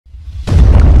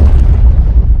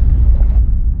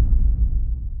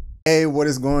Hey, what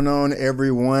is going on,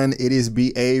 everyone? It is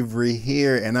B. Avery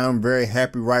here, and I'm very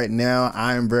happy right now.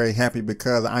 I am very happy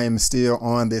because I am still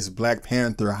on this Black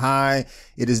Panther high.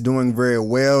 It is doing very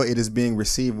well. It is being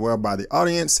received well by the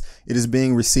audience. It is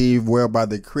being received well by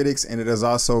the critics, and it is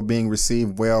also being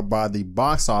received well by the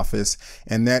box office.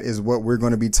 And that is what we're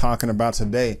going to be talking about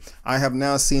today. I have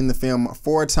now seen the film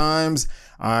 4 times.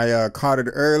 I caught it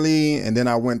early, and then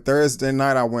I went Thursday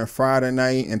night, I went Friday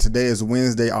night, and today is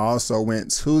Wednesday. I also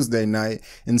went Tuesday night.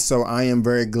 And so I am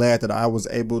very glad that I was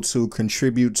able to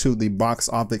contribute to the box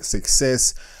office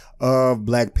success of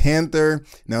Black Panther.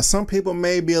 Now, some people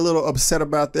may be a little upset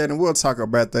about that, and we'll talk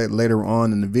about that later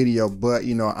on in the video, but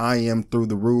you know, I am through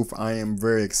the roof. I am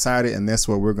very excited, and that's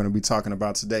what we're going to be talking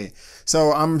about today.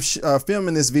 So I'm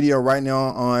filming this video right now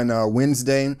on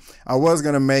Wednesday. I was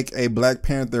going to make a Black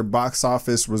Panther box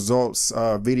office results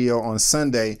video on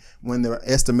Sunday when the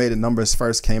estimated numbers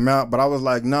first came out, but I was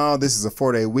like, no, this is a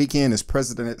 4-day weekend. It's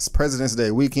President's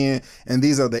Day weekend, and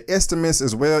these are the estimates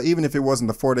as well. Even if it wasn't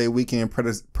the 4-day weekend,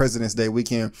 President's Day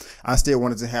weekend, I still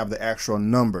wanted to have the actual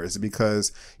numbers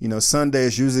because, you know, Sunday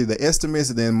is usually the estimates,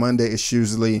 and then Monday is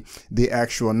usually the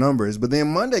actual numbers. But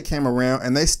then Monday came around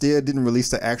and they still didn't release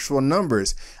the actual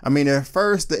numbers. I mean, at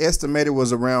first the estimated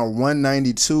was around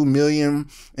 192 million,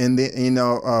 and then, you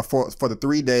know, for the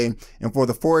 3-day, and for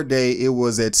the 4-day it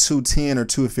was at 210 or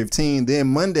 215. Then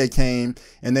Monday came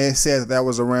and they said that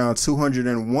was around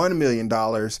 $201 million,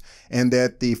 and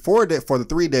that the 4-day for the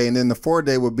 3-day, and then the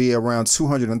 4-day would be around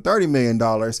 $230 million.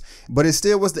 But it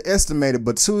still was the estimated.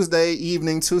 But Tuesday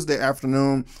evening, Tuesday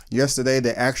afternoon, yesterday,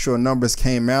 the actual numbers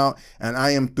came out, and I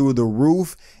am through the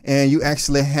roof. And you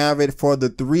actually have it for the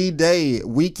 3-day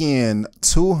weekend,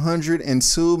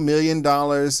 $202 million,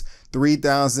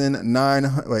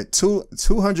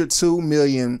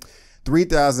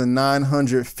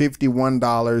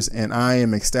 $3,951, and I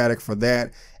am ecstatic for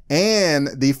that. And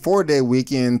the 4-day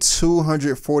weekend,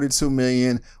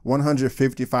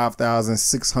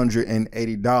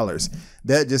 $242,155,680.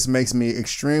 That just makes me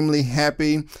extremely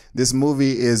happy. This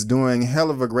movie is doing a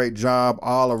hell of a great job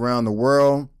all around the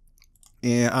world,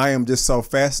 and I am just so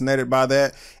fascinated by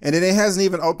that. And it hasn't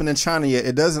even opened in China yet.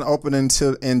 It doesn't open in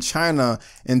China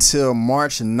until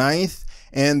March 9th.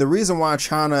 And the reason why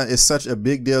China is such a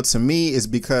big deal to me is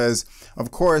because,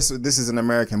 of course, this is an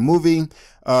American movie.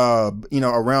 You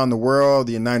know, around the world,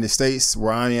 the United States,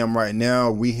 where I am right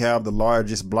now, we have the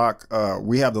largest box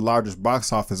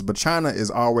office, but China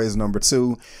is always number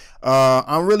 2.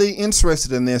 I'm really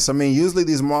interested in this. I mean, usually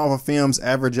these Marvel films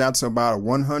average out to about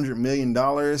 $100 million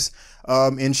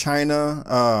in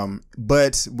China,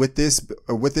 but with this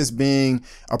being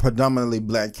a predominantly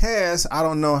black cast, I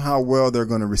don't know how well they're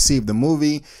going to receive the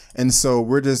movie, and so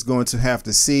we're just going to have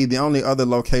to see. The only other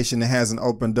location that hasn't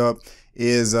opened up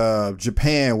is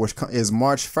Japan, which is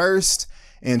March 1st,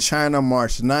 and China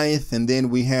March 9th, and then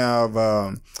we have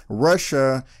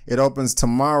Russia. It opens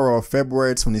tomorrow,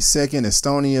 February 22nd,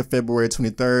 Estonia February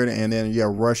 23rd, and then yeah,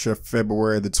 Russia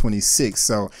February the 26th.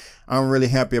 So I'm really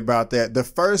happy about that. The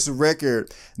first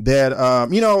record that,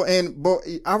 you know, and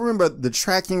I remember the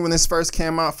tracking when this first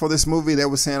came out for this movie, they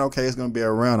were saying, okay, it's going to be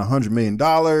around $100 million,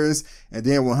 and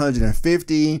then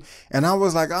 150. And I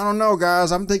was like, I don't know,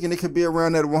 guys. I'm thinking it could be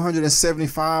around that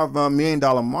 $175 million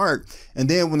mark. And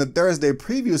then when the Thursday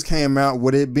previews came out,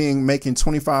 with it making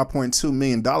 $25.2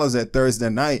 million at Thursday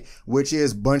night, which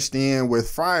is bunched in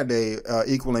with Friday,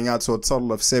 equaling out to a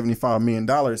total of $75 million.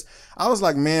 I was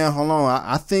like, man, hold on.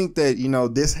 I think that, you know,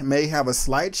 this may have a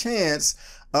slight chance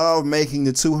of making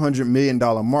the $200 million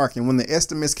mark. And when the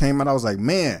estimates came out, I was like,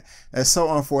 man, that's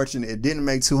so unfortunate. It didn't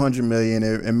make $200 million.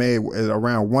 It made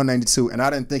around 192. And I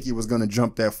didn't think it was going to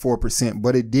jump that 4%,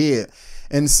 but it did.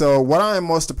 And so what I am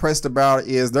most depressed about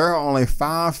is there are only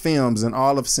 5 films in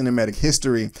all of cinematic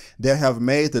history that have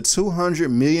made the $200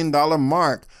 million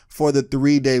mark for the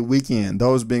 3-day weekend.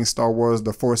 Those being Star Wars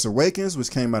The Force Awakens,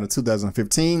 which came out in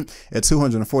 2015 at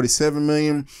 $247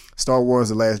 million. Star Wars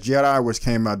The Last Jedi, which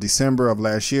came out December of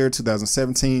last year,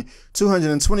 2017,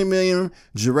 $220 million.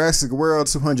 Jurassic World,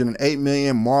 $208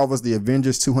 million. Marvel's The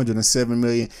Avengers, $207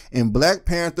 million. And Black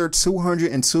Panther,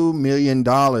 $202 million.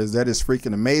 That is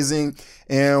freaking amazing.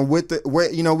 And with the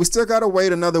wait, you know, we still gotta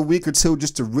wait another week or two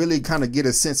just to really kind of get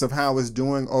a sense of how it's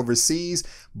doing overseas.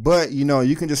 But you know,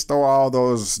 you can just throw all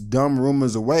those dumb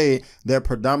rumors away that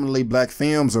predominantly black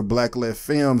films or black-led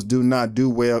films do not do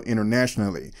well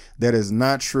internationally. That is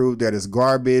not true. That is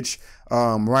garbage.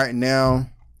 Right now,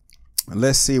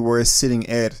 let's see where it's sitting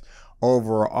at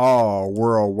overall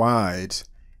worldwide.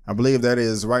 I believe that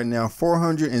is right now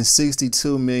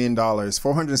 $462 million,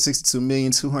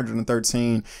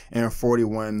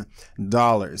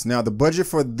 $462,213,41. Now, the budget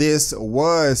for this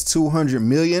was $200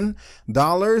 million,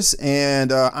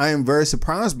 and I am very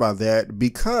surprised by that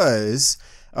because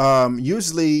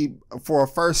usually for a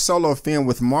first solo film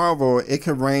with Marvel, it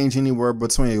could range anywhere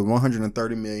between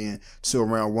 130 million to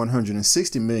around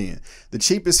 160 million. The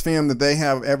cheapest film that they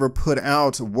have ever put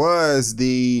out was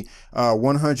the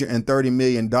 $130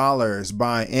 million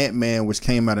by Ant-Man, which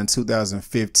came out in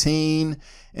 2015.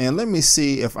 And let me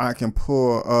see if I can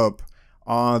pull up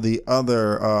all the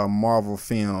other Marvel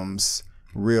films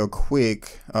real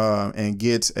quick and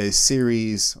get a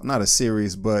series, not a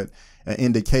series, but an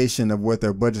indication of what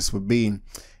their budgets would be.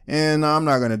 And I'm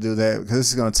not going to do that because this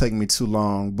is going to take me too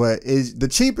long. But the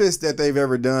cheapest that they've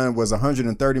ever done was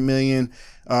 130 million.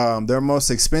 Their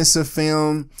most expensive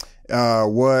film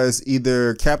was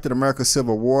either Captain America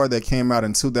Civil War that came out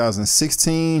in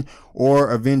 2016 or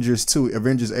Avengers 2,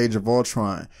 Avengers Age of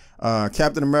Ultron.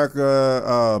 Captain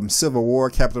America Civil War,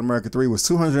 Captain America 3 was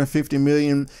 250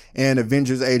 million, and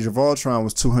Avengers Age of Ultron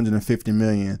was 250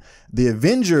 million. The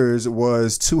Avengers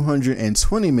was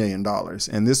 $220 million,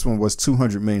 and this one was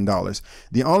 $200 million.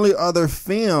 The only other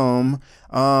film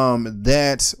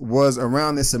that was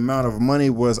around this amount of money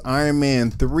was Iron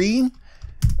Man 3.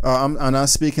 I'm not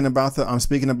speaking about I'm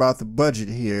speaking about the budget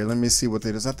here. Let me see what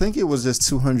it is. I think it was just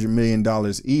 $200 million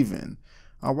even.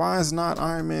 Why is not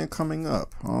Iron Man coming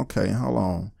up? Okay, hold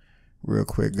on real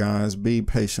quick, guys. Be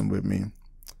patient with me.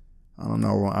 I don't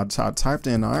know. I typed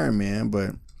in Iron Man,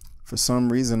 but for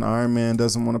some reason, Iron Man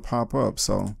doesn't want to pop up.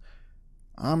 So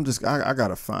I got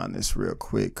to find this real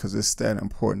quick because it's that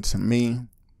important to me.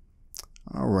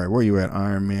 All right, where you at,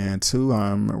 Iron Man 2?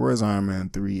 Where's Iron Man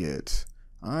 3 at?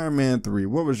 Iron Man 3,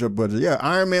 what was your budget? Yeah,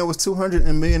 Iron Man was $200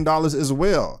 million as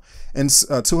well. And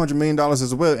 $200 million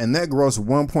as well. And that grossed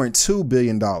 $1.2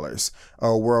 billion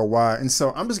worldwide. And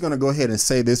so I'm just going to go ahead and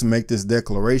say this, make this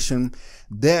declaration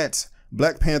that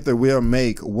Black Panther will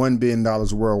make $1 billion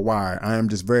worldwide. I am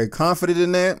just very confident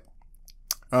in that.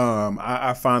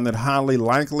 I find that highly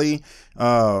likely.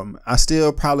 I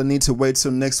still probably need to wait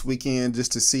till next weekend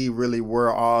just to see really where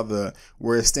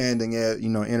it's standing at,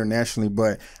 internationally,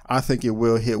 but I think it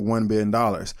will hit $1 billion.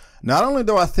 Not only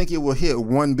do I think it will hit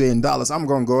 $1 billion, I'm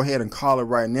going to go ahead and call it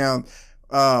right now.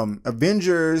 Black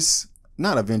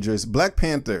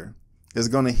Panther is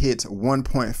going to hit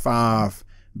 $1.5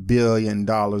 billion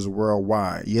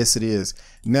worldwide. Yes, it is.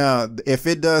 Now, if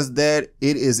it does that,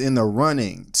 it is in the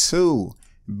running to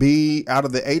be out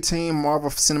of the 18 Marvel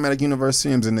Cinematic Universe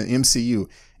films in the MCU.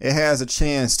 It has a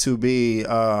chance to be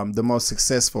the most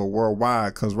successful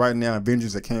worldwide because right now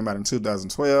Avengers that came out in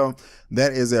 2012,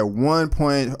 that is at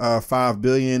 1.5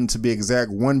 billion to be exact,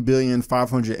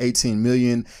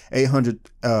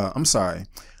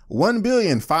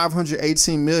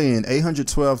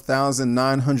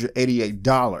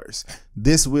 1,518,812,988.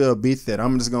 This will beat that.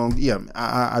 I'm just going,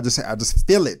 I just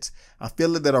feel it. I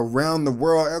feel it that around the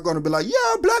world are going to be like,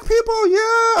 yeah, black people,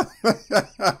 yeah.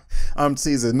 I'm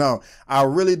teasing. No, I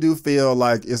really do feel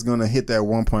like it's going to hit that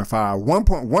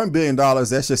 $1.1 billion.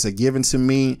 That's just a given to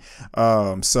me.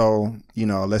 So,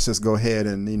 let's just go ahead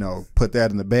and, put that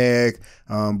in the bag.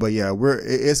 But yeah,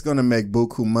 it's going to make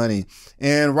buku money.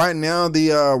 And right now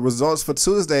the results for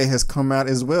Tuesday has come out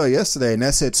as well yesterday, and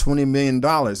that's at $20 million.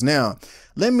 Now,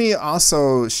 let me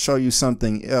also show you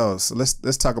something else.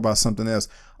 Let's talk about something else.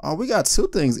 We got two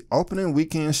things. Opening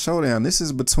weekend showdown. This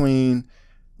is between,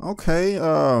 they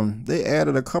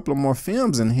added a couple of more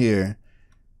films in here.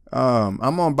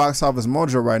 I'm on Box Office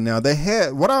Mojo right now.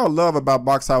 What I love about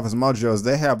Box Office Mojo is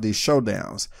they have these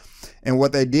showdowns. And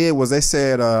what they did was they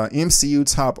said MCU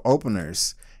top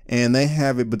openers. And they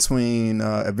have it between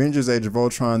Avengers Age of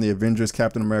Ultron, the Avengers,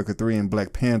 Captain America 3, and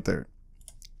Black Panther.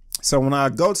 So when I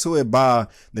go to it by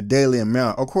the daily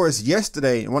amount, of course, Black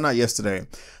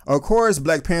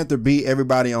Panther beat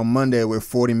everybody on Monday with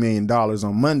 $40 million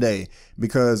on Monday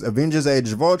because Avengers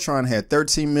Age of Ultron had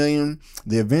 13 million.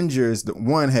 The Avengers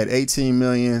 1 had 18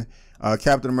 million.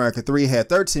 Captain America 3 had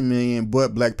 13 million,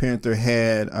 but Black Panther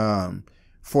had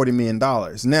 $40 million.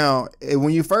 Now,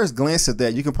 when you first glance at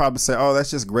that, you can probably say, oh,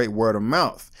 that's just great word of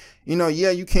mouth. Yeah,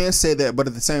 you can say that, but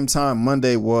at the same time,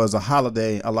 Monday was a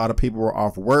holiday. A lot of people were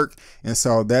off work, and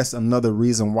so that's another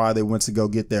reason why they went to go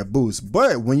get that boost.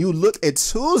 But when you look at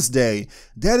Tuesday,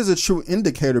 that is a true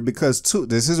indicator because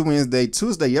this is Wednesday.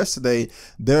 Tuesday, yesterday,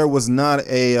 there was not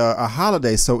a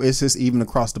holiday, so it's just even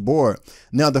across the board.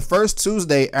 Now, the first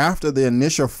Tuesday after the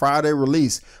initial Friday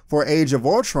release for Age of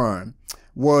Ultron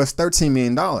was $13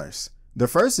 million. The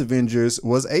first Avengers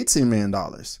was $18 million.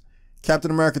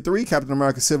 Captain America 3, Captain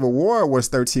America Civil War was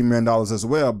 $13 million as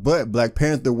well, but Black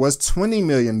Panther was $20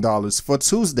 million for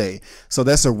Tuesday. So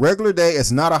that's a regular day.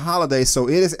 It's not a holiday. So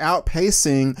it is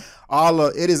outpacing all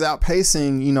of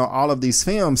these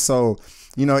films. So,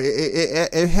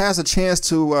 it has a chance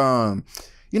to,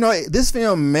 this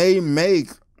film may make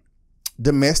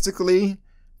domestically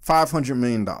 $500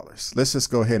 million. Let's just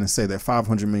go ahead and say that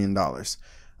 $500 million.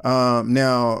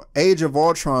 Now, Age of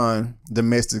Ultron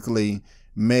domestically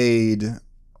made,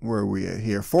 where are we at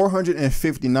here?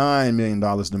 $459 million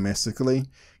domestically.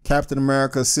 Captain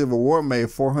America Civil War made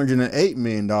 $408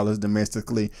 million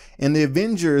domestically. And the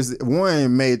Avengers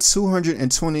 1 made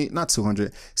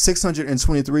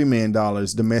 $623 million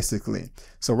domestically.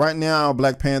 So right now,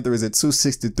 Black Panther is at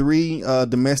 263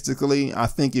 domestically. I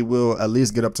think it will at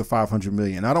least get up to 500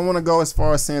 million. I don't want to go as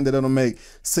far as saying that it'll make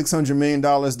 $600 million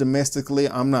domestically.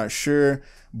 I'm not sure.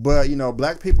 But,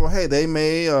 black people, hey, they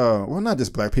may, well, not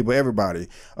just black people, everybody.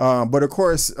 But of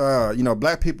course,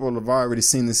 black people have already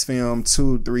seen this film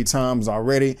 2-3 times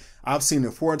already. I've seen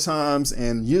it 4 times,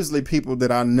 and usually people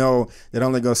that I know that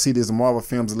only go see these Marvel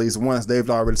films at least once, they've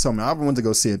already told me, I went to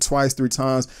go see it twice, 3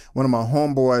 times. One of my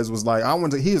homeboys was like,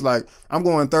 he was like, I'm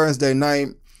going Thursday night,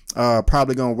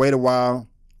 probably going to wait a while.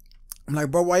 I'm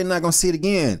like, bro, why you not gonna see it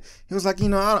again? He was like,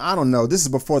 I don't know. This is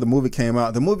before the movie came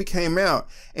out. The movie came out,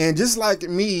 and just like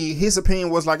me, his opinion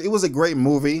was like, it was a great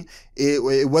movie.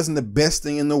 It wasn't the best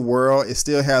thing in the world. It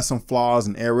still has some flaws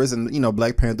and errors, and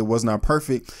Black Panther was not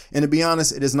perfect. And to be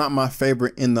honest, it is not my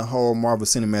favorite in the whole Marvel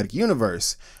Cinematic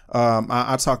Universe.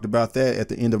 I talked about that at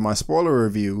the end of my spoiler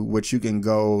review, which you can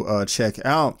go check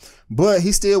out. But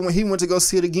he went to go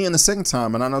see it again the second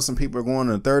time, and I know some people are going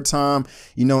the third time,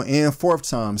 and fourth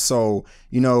time. So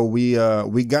we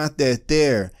got that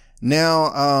there. Now,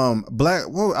 I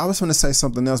was going to say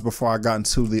something else before I got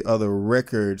into the other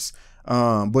records.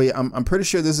 But yeah, I'm pretty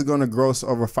sure this is going to gross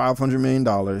over $500 million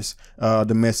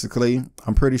domestically.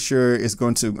 I'm pretty sure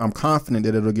I'm confident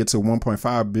that it'll get to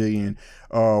 1.5 billion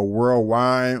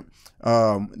worldwide.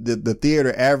 The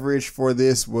theater average for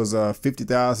this was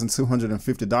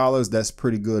 $50,250. That's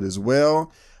pretty good as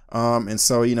well. And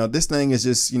so, this thing is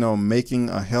just, making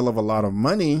a hell of a lot of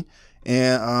money.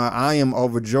 And I am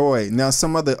overjoyed. Now,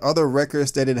 some of the other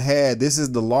records that it had, this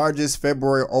is the largest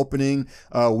February opening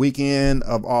weekend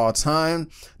of all time.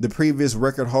 The previous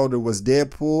record holder was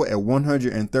Deadpool at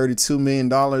 $132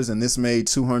 million, and this made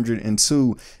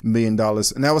 $202 million.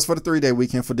 And that was for the 3-day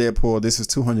weekend for Deadpool. This is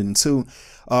 202.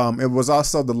 It was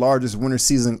also the largest winter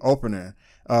season opener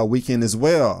weekend as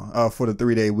well for the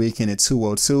 3-day weekend at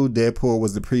 202. Deadpool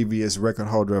was the previous record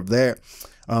holder of that.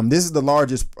 This is the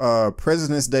largest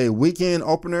President's Day weekend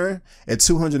opener at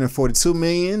 $242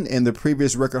 million, and the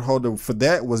previous record holder for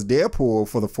that was Deadpool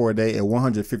for the 4-day at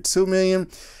 $152 million.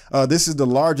 This is the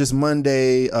largest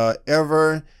Monday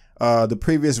ever. The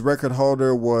previous record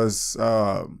holder was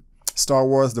Star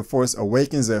Wars: The Force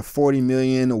Awakens at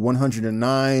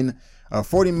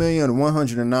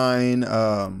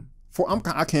 $40,109,109.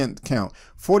 I can't count.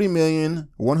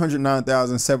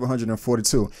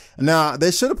 40,109,742. Now,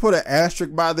 they should have put an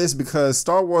asterisk by this because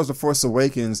Star Wars: The Force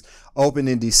Awakens opened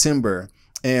in December,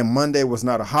 and Monday was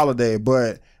not a holiday,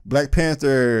 but Black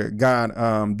Panther got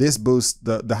this boost,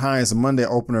 the highest Monday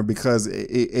opener, because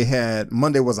it had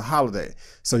Monday was a holiday.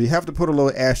 So you have to put a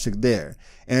little asterisk there.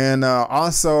 And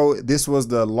also, this was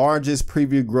the largest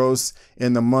preview gross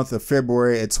in the month of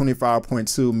February at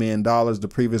 $25.2 million. The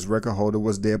previous record holder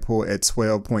was Deadpool at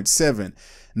 12.7.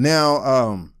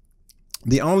 Now,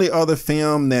 the only other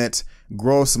film that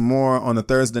grossed more on the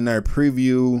Thursday night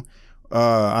preview,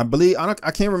 I believe,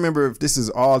 I can't remember if this is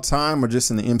all time or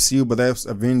just in the MCU, but that's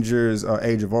Avengers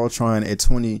Age of Ultron at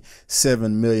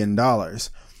 $27 million.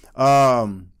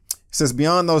 Says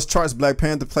beyond those charts, Black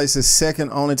Panther places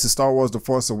second only to Star Wars: The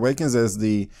Force Awakens as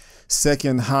the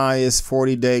second highest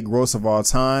 40-day gross of all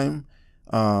time.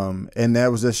 And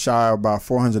that was just shy of about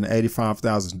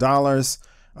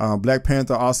 $485,000. Black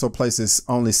Panther also places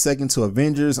only second to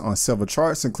Avengers on several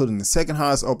charts, including the second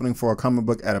highest opening for a comic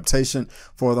book adaptation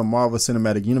for the Marvel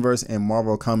Cinematic Universe and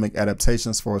Marvel comic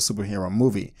adaptations for a superhero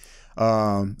movie.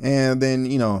 And then,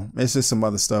 it's just some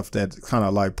other stuff that kind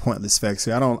of like pointless facts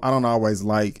here. I don't always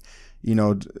like,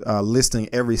 listing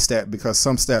every stat because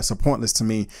some stats are pointless to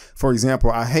me. For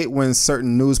example, I hate when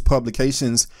certain news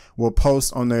publications will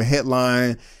post on their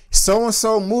headline,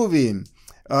 so-and-so movie,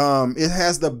 it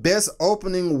has the best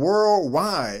opening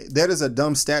worldwide. That is a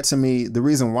dumb stat to me. The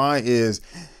reason why is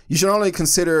you should only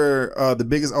consider the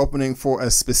biggest opening for a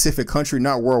specific country,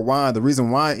 not worldwide. The reason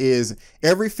why is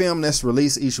every film that's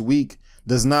released each week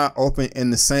does not open in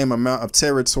the same amount of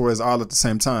territories all at the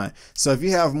same time. So if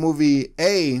you have movie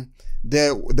A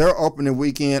that their opening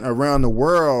weekend around the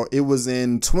world, it was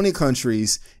in 20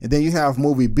 countries. And then you have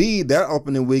movie B, their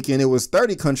opening weekend, it was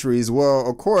 30 countries. Well,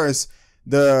 of course,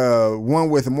 the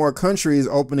one with more countries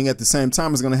opening at the same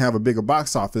time is going to have a bigger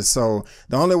box office. So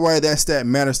the only way that stat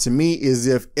matters to me is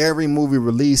if every movie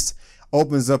released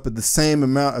opens up at the same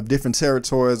amount of different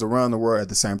territories around the world at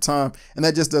the same time. And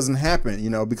that just doesn't happen,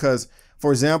 because,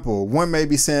 for example, one may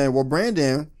be saying, well,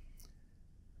 Brandon,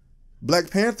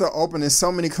 Black Panther opened in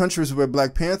so many countries with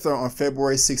Black Panther on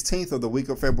February 16th or the week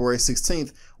of February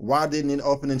 16th. Why didn't it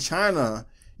open in China,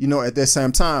 at that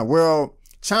same time? Well,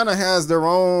 China has their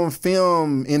own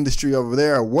film industry over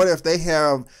there. What if they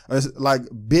have like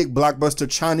big blockbuster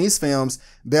Chinese films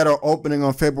that are opening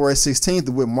on February 16th?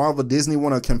 Would Marvel, Disney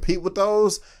want to compete with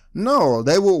those? No,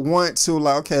 they would want to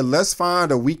okay, let's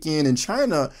find a weekend in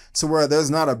China to where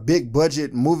there's not a big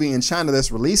budget movie in China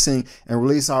that's releasing and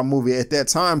release our movie at that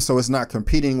time, so it's not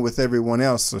competing with everyone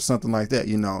else or something like that,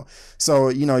 So,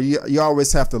 you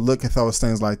always have to look at those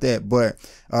things like that. But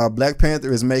Black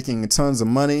Panther is making tons of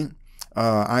money.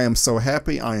 I am so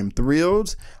happy. I am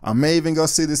thrilled. I may even go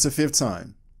see this a 5th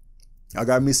time. I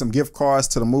got me some gift cards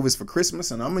to the movies for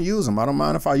Christmas, and I'm going to use them. I don't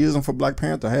mind if I use them for Black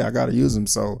Panther. Hey, I got to use them.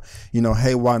 So,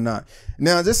 hey, why not?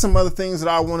 Now, just some other things that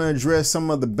I want to address, some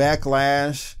of the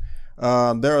backlash.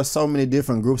 There are so many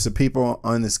different groups of people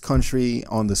on this country,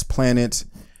 on this planet.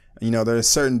 There are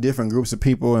certain different groups of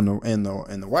people in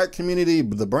the white community,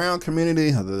 the brown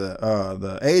community,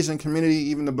 the Asian community,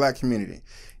 even the black community,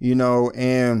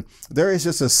 and there is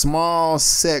just a small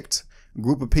sect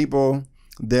group of people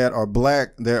that are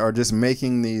black that are just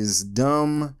making these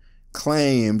dumb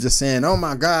claims, just saying, oh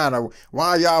my God, why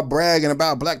are y'all bragging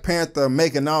about Black Panther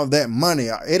making all that money?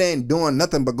 It ain't doing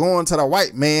nothing but going to the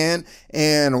white man,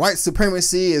 and white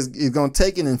supremacy is going to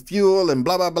take it and fuel and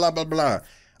blah, blah, blah, blah, blah.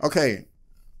 Okay.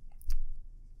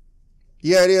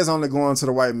 Yeah, it is only going to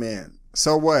the white man.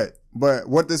 So what? But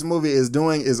what this movie is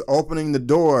doing is opening the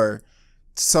door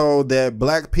so that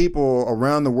black people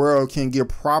around the world can get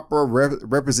proper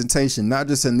representation, not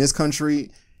just in this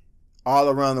country, all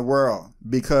around the world.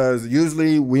 Because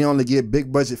usually we only get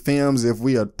big budget films if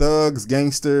we are thugs,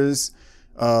 gangsters,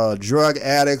 drug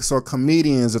addicts, or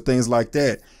comedians or things like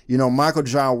that. Michael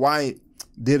Jai White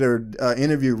did an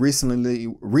interview recently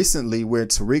with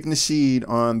Tariq Nasheed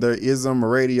on their Ism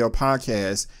Radio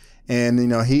podcast. And,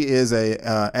 he is a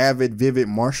avid, vivid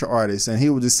martial artist. And he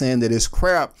was just saying that it's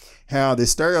crap how the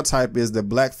stereotype is that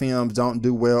black films don't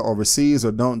do well overseas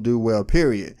or don't do well,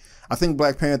 period. I think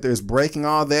Black Panther is breaking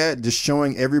all that, just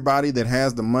showing everybody that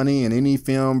has the money in any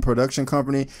film production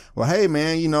company, well, hey,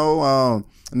 man,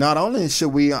 not only should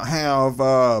we have,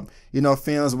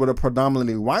 films with a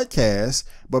predominantly white cast,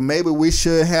 but maybe we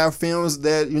should have films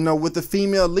that, with the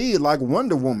female lead, like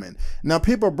Wonder Woman. Now,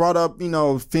 people brought up,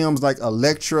 films like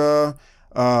Elektra,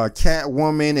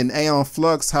 Catwoman, and Aeon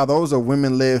Flux, how those are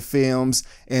women-led films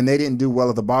and they didn't do well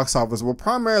at the box office. Well,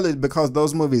 primarily because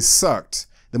those movies sucked.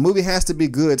 The movie has to be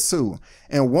good too.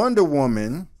 And Wonder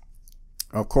Woman,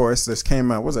 of course, this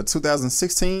came out, was it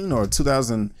 2016 or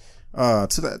 2000? It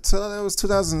was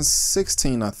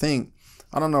 2016, I think.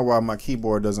 I don't know why my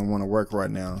keyboard doesn't want to work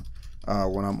right now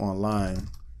when I'm online.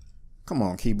 Come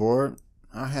on, keyboard.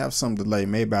 I have some delay.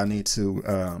 Maybe I need to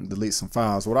delete some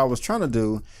files. What I was trying to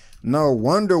do, no,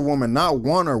 Wonder Woman, not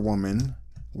Wonder Woman.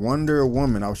 Wonder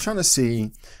Woman. I was trying to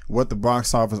see what the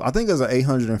box office, I think it was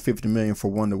 $850 million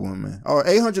for Wonder Woman. Or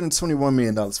 $821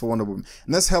 million for Wonder Woman.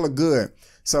 And that's hella good.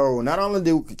 So not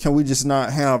only can we just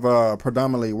not have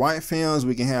predominantly white films,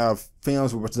 we can have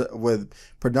films with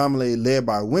predominantly led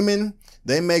by women.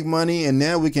 They make money, and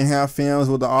now we can have films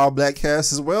with the all-black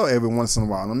cast as well every once in a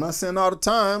while. I'm not saying all the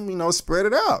time, spread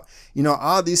it out.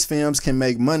 All these films can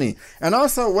make money. And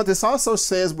also, what this also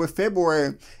says with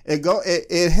February,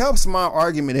 it helps my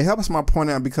argument. It helps my point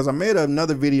out, because I made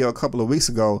another video a couple of weeks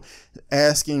ago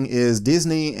asking, is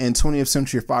Disney and 20th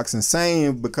Century Fox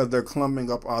insane because they're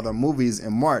clumping up all their movies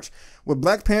in March? With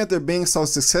Black Panther being so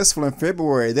successful in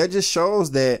February, that just shows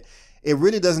that it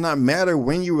really does not matter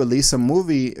when you release a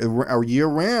movie a year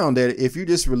round, that if you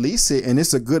just release it and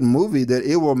it's a good movie, that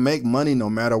it will make money no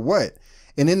matter what.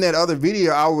 And in that other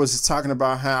video, I was talking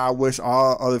about how I wish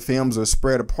all other films were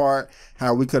spread apart,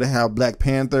 how we could have Black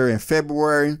Panther in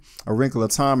February, A Wrinkle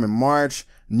of Time in March,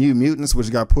 New Mutants,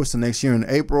 which got pushed to next year in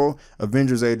April,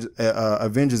 Avengers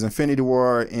Infinity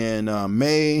War in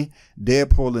May,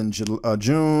 Deadpool in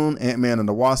June, Ant-Man and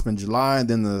the Wasp in July, and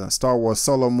then the Star Wars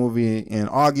Solo movie in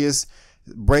August,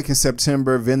 Break in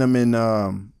September, Venom in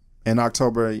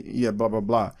October, yeah, blah, blah,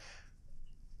 blah.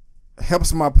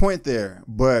 Helps my point there,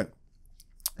 but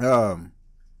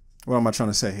what am I trying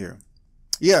to say here?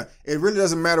 Yeah, it really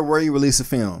doesn't matter where you release a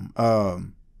film.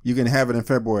 You can have it in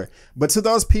February. But to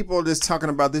those people that's talking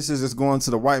about this is just going to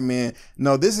the white man,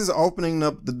 no, this is opening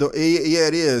up the door. Yeah,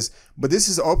 it is. But this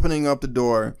is opening up the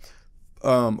door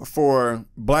for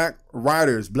black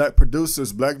writers, black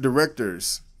producers, black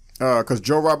directors. Because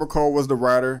Joe Robert Cole was the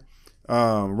writer.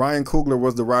 Ryan Coogler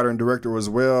was the writer and director as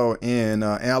well. And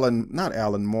not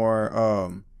Alan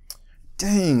Moore.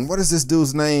 Dang, what is this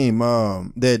dude's name?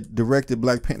 That directed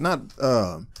Black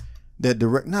Panther.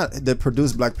 That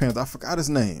produced Black Panther. I forgot his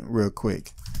name real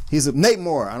quick. He's Nate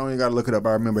Moore. I don't even gotta look it up.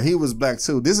 I remember he was black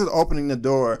too. This is opening the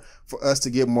door for us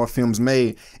to get more films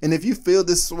made. And if you feel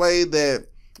this way that,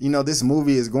 you know, this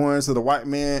movie is going to the white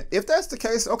man, if that's the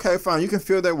case, okay, fine, you can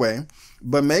feel that way.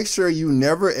 But make sure you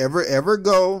never, ever, ever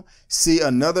go see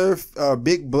another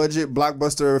big budget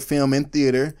blockbuster film in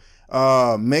theater.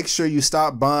 Make sure you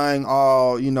stop buying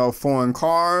all, you know, foreign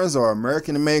cars or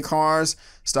American-made cars.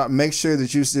 Make sure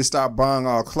that you just stop buying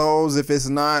all clothes if it's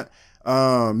not,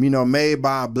 you know, made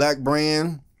by a black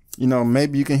brand. You know,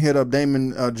 maybe you can hit up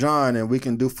Damon John and we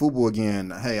can do FUBU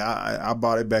again. Hey, I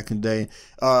bought it back in the day.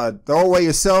 Throw away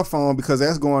your cell phone because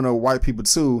that's going to white people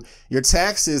too. Your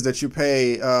taxes that you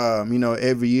pay, you know,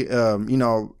 every you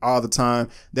know, all the time,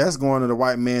 that's going to the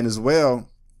white man as well.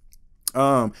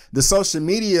 The social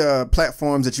media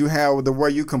platforms that you have where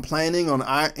you complaining on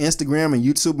Instagram and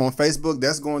YouTube, on Facebook,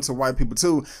 that's going to white people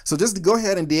too. So just go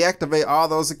ahead and deactivate all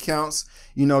those accounts.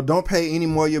 You know, don't pay any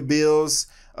more of your bills.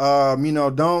 You know,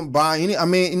 don't buy any. I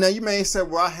mean, you know, you may say,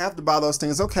 well, I have to buy those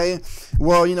things. Okay,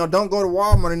 well, you know, don't go to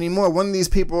Walmart anymore. One of these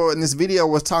people in this video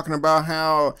was talking about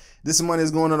how this money is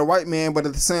going to the white man, but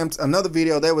at the same, another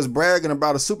video, they was bragging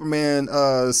about a Superman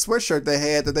sweatshirt they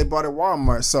had that they bought at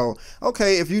Walmart. So,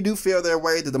 okay, if you do feel that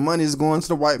way, that the money is going to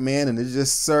the white man and it's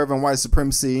just serving white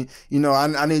supremacy, you know,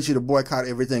 I need you to boycott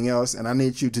everything else, and I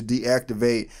need you to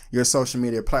deactivate your social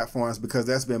media platforms because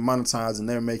that's been monetized and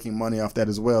they're making money off that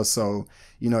as well. So,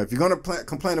 you know, if you're going to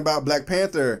complain about Black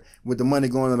Panther with the money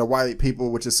going to the white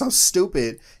people, which is so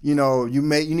stupid, you know, you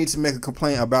need to make a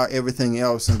complaint about everything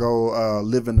else and go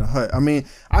live in the hut. I mean,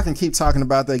 I can keep talking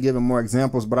about that, giving more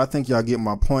examples, but I think y'all get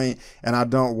my point, and I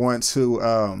don't want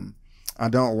to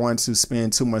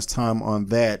spend too much time on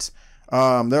that.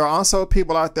 There are also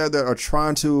people out there that are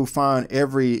trying to find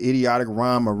every idiotic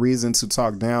rhyme or reason to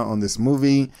talk down on this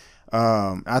movie.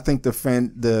 I think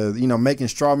you know, making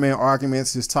straw man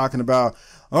arguments, just talking about,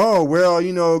 oh, well,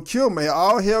 you know,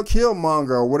 all hell Killmonger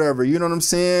or whatever, you know what I'm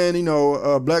saying? You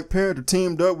know, Black Panther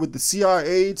teamed up with the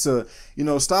CIA to, you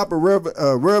know, stop a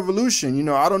revolution. You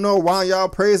know, I don't know why y'all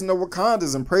praising the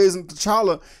Wakandas and praising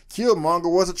T'Challa.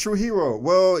 Killmonger was a true hero.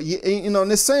 Well, you know,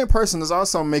 and this same person is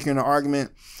also making an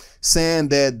argument saying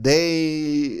that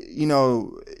they, you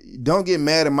know, don't get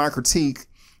mad at my critique.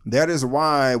 That is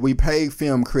why we pay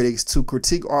film critics to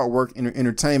critique artwork and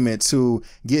entertainment, to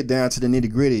get down to the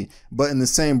nitty gritty. But in the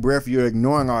same breath, you're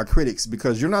ignoring our critics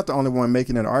because you're not the only one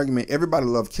making that argument. Everybody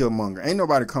loved Killmonger. Ain't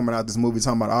nobody coming out this movie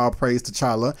talking about all praise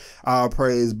T'Challa, all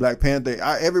praise Black Panther.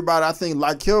 Everybody, I think,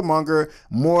 liked Killmonger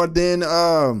more than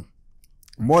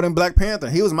Black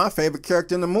Panther. He was my favorite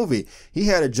character in the movie. He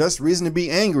had a just reason to be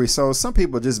angry. So some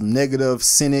people are just negative,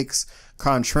 cynics,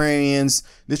 contrarians,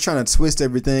 just trying to twist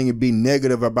everything and be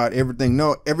negative about everything.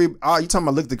 No, you talking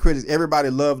about, look at the critics. Everybody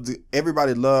loved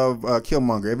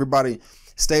Killmonger. Everybody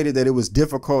stated that it was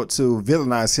difficult to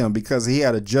villainize him because he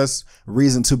had a just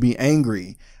reason to be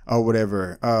angry or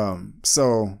whatever.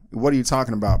 So what are you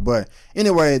talking about? But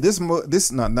anyway, this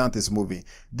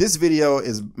video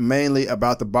is mainly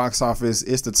about the box office.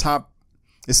 It's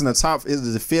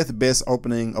the fifth best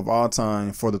opening of all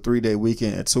time for the 3-day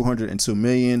weekend at 202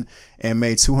 million, and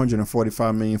made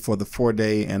 245 million for the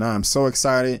 4-day. And I'm so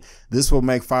excited. This will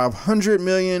make 500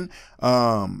 million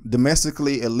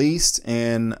domestically at least,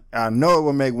 and I know it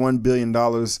will make $1 billion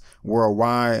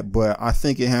worldwide, but I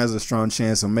think it has a strong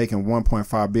chance of making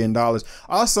 $1.5 billion.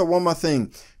 Also, one more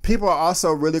thing, people are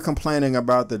also really complaining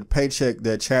about the paycheck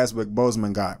that Chadwick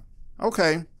Boseman got.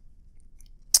 Okay,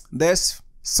 that's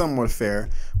somewhat fair,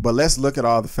 but let's look at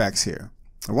all the facts here.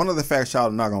 One of the facts y'all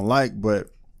are not gonna like, but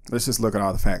let's just look at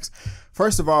all the facts.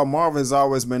 First of all, Marvel has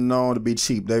always been known to be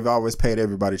cheap. They've always paid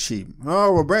everybody cheap.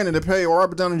 Oh, well, Brandon, they paid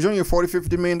Robert Downey Jr.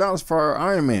 $40-50 million for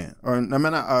Iron Man, or I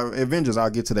mean, Avengers.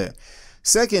 I'll get to that.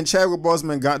 Second, Chadwick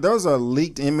Boseman there was a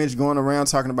leaked image going around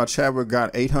talking about Chadwick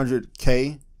got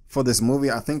 $800K for this movie.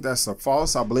 I think that's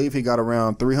false. I believe he got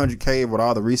around $300K with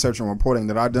all the research and reporting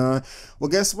that I've done. Well,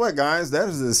 guess what, guys? That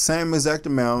is the same exact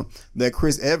amount that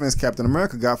Chris Evans, Captain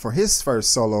America, got for his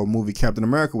first solo movie, Captain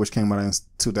America, which came out in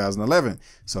 2011.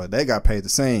 So they got paid the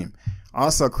same.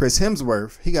 Also, Chris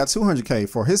Hemsworth, he got $200K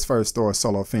for his first Thor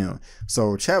solo film.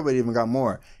 So Chadwick even got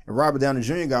more. And Robert Downey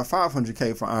Jr. got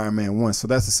 $500K for Iron Man 1. So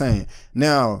that's the same.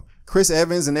 Now, Chris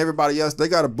Evans and everybody else, they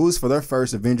got a boost for their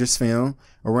first Avengers film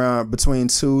around between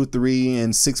 $2, $3,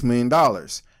 and $6 million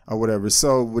or whatever.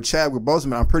 So with Chadwick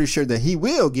Boseman, I'm pretty sure that he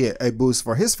will get a boost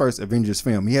for his first Avengers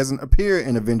film. He hasn't appeared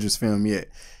in Avengers film yet.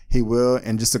 He will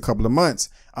in just a couple of months.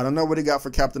 I don't know what he got for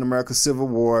Captain America Civil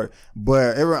War,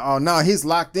 but now he's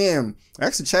locked in.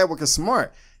 Actually, Chadwick is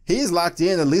smart. He's locked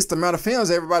in the least amount of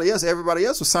films. Everybody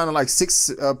else was signing like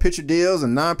 6 picture deals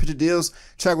and 9 picture deals.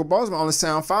 Chadwick Boseman only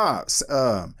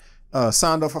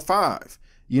signed up for 5.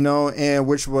 You know, and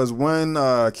which was 1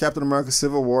 Captain America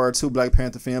Civil War, 2 Black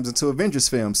Panther films, and 2 Avengers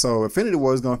films. So Infinity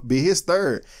War is going to be his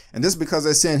 3rd. And this is because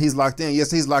they're saying he's locked in.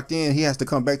 Yes, he's locked in. He has to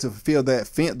come back to fulfill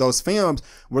those films,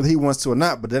 whether he wants to or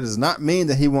not. But that does not mean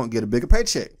that he won't get a bigger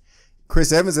paycheck.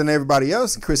 Chris Evans and everybody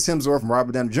else, and Chris Hemsworth and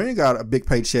Robert Downey Jr. got a big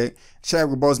paycheck.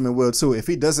 Chadwick Boseman will too. If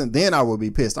he doesn't, then I will be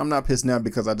pissed. I'm not pissed now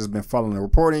because I just been following the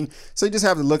reporting. So you just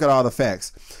have to look at all the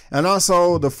facts. And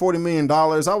also the $40 million.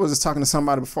 I was just talking to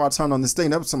somebody before I turned on this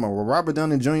thing. That was somebody, well, Robert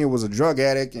Downey Jr. was a drug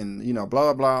addict and, you know,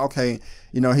 blah, blah, blah. Okay.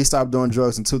 You know, he stopped doing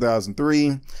drugs in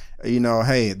 2003. You know,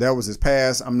 hey, that was his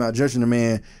past. I'm not judging the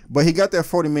man, but he got that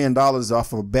 $40 million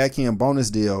off of a back-end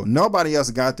bonus deal. Nobody else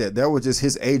got that. That was just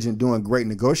his agent doing great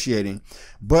negotiating.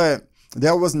 But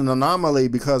that was an anomaly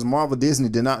because Marvel Disney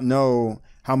did not know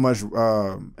how much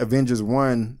Avengers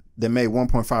 1 that made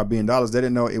 $1.5 billion. They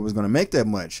didn't know it was going to make that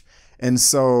much. And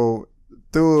so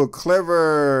through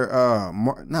clever,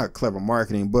 not clever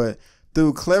marketing, but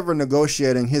through clever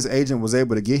negotiating, his agent was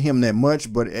able to get him that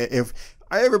much. But if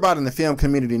everybody in the film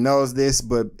community knows this,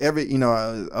 but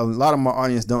a lot of my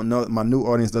audience don't know. My new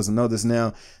audience doesn't know this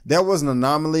now. That was an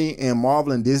anomaly, and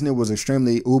Marvel and Disney was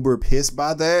extremely uber pissed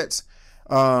by that.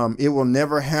 It will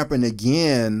never happen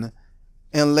again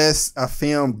unless a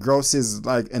film grosses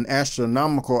like an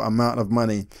astronomical amount of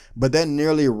money. But that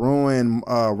nearly ruined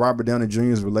Robert Downey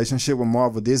Jr.'s relationship with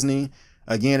Marvel Disney.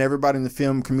 Again, everybody in the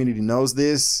film community knows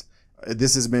this.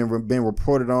 This has been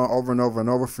reported on over and over and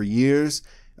over for years.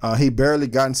 He barely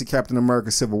got into Captain America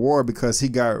Civil War because he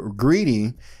got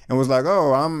greedy and was like,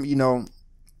 oh,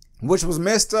 which was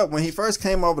messed up. When he first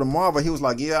came over to Marvel, he was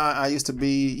like, yeah, I used to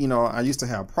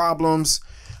have problems,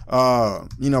 but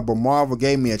Marvel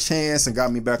gave me a chance and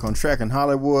got me back on track in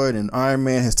Hollywood, and Iron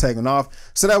Man has taken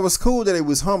off. So that was cool that he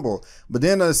was humble. But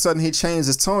then all of a sudden he changed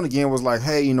his tone again, was like,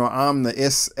 hey, I'm the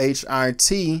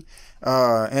SHIT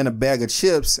and a bag of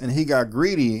chips, and he got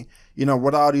greedy,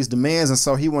 with all these demands. And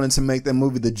so he wanted to make that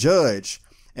movie The Judge.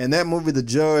 And that movie, The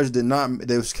Judge,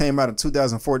 came out in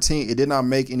 2014. It did not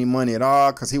make any money at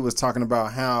all because he was talking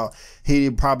about how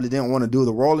he probably didn't want to do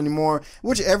the role anymore,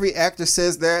 which every actor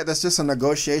says that. That's just a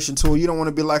negotiation tool. You don't want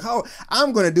to be like, oh,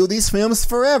 I'm going to do these films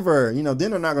forever. Then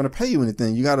they're not going to pay you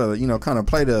anything. You got to, kind of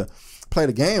play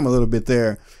the game a little bit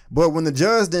there. But when The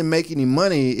Judge didn't make any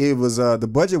money, it was the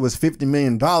budget was $50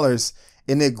 million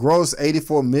and it grossed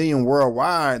 $84 million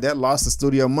worldwide. That lost the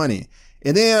studio money.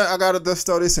 And then I got to just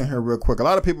throw this in here real quick. A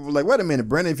lot of people were like, wait a minute,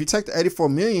 Brandon, if you take the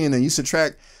 $84 million and you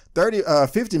subtract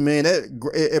 $50 million,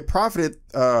 it profited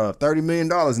 $30 million.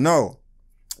 No,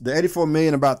 the $84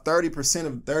 million, about 30 to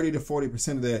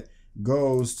 40% of that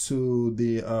goes to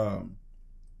the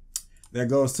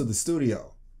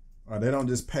studio. They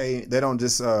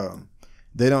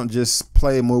don't just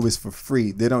play movies for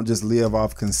free. They don't just live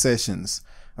off concessions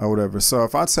or whatever. So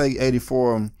if I take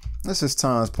 84, let's just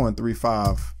times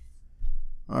 0.35.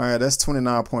 All right, that's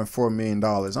 $29.4 million. I'm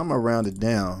going to round it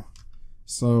down.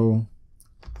 So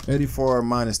 84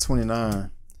 minus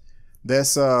 29,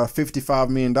 that's $55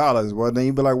 million. Well, then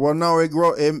you'd be like, well, no,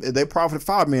 they profited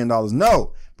 $5 million.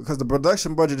 No, because the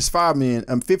production budget is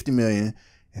 $50 million,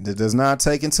 and it does not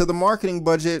take into the marketing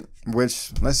budget,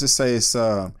 which let's just say it's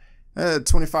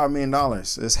 $25 million.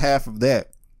 It's half of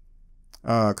that,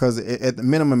 because at the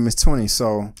minimum it's 20.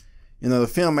 So, the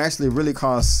film actually really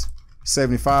costs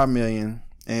 $75 million.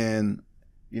 And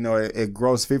it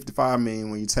grossed $55 million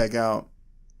when you take out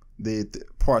the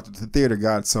part that the theater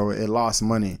got, so it lost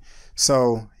money.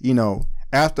 So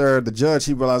after The Judge,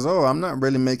 he realized, oh, I'm not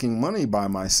really making money by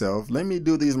myself. Let me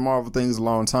do these Marvel things a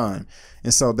long time.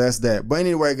 And so that's that. But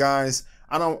anyway, guys,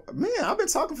 I've been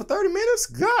talking for 30 minutes.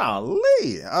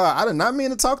 Golly, I did not mean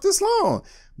to talk this long.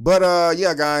 But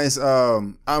yeah, guys,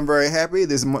 I'm very happy.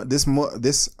 This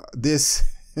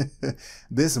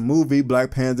movie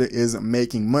Black Panther is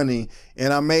making money,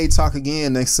 And I may talk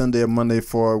again next Sunday or Monday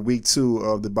for week 2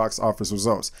 of the box office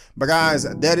results. But guys,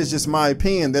 that is just my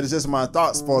opinion. That is just my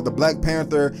thoughts for the Black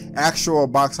Panther actual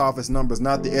box office numbers,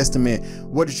 not the estimate.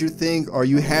 What did you think? Are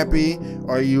you happy?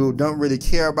 Or you don't really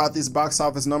care about these box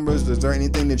office numbers? Is there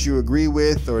anything that you agree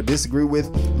with or disagree with?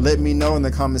 Let me know in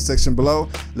the comment section below.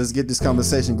 Let's get this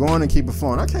conversation going and keep it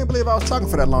flowing. I can't believe I was talking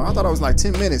for that long. I thought it was like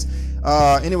 10 minutes.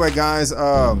 Anyway, guys,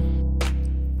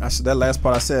 that last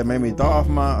part I said made me throw off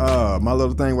my my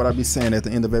little thing what I be saying at the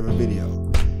end of every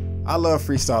video. I love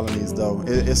freestyling these though.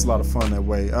 It's a lot of fun that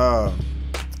way.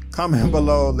 Comment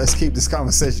below. Let's keep this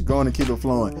conversation going and keep it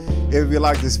flowing. If you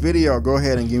like this video, go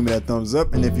ahead and give me that thumbs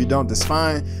up. And if you don't, that's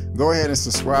fine. Go ahead and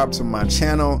subscribe to my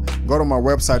channel. Go to my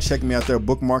website, check me out there,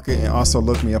 bookmark it, and also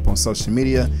look me up on social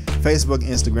media, Facebook,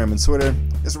 Instagram, and Twitter.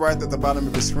 It's right at the bottom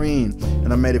of the screen,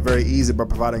 and I made it very easy by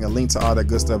providing a link to all that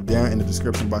good stuff down in the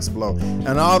description box below.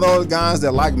 And all those guys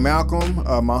that like Malcolm,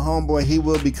 my homeboy, he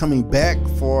will be coming back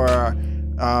for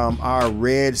my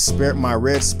Red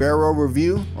Sparrow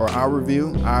review, or our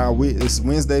review. It's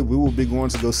Wednesday. We will be going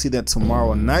to go see that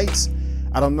tomorrow night.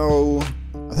 I don't know.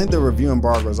 I think the review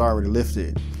embargo is already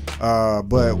lifted,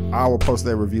 but I will post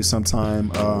that review sometime,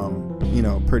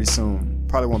 pretty soon.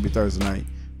 Probably won't be Thursday night,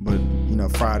 but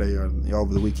Friday or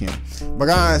over the weekend. But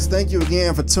guys, thank you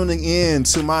again for tuning in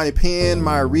to my opinion,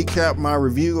 my recap, my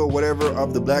review or whatever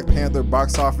of the Black Panther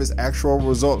box office actual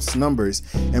results numbers.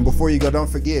 And before you go, don't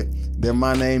forget that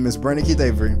my name is Brandon Keith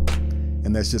Avery,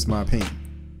 and that's just my opinion.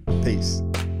 Peace.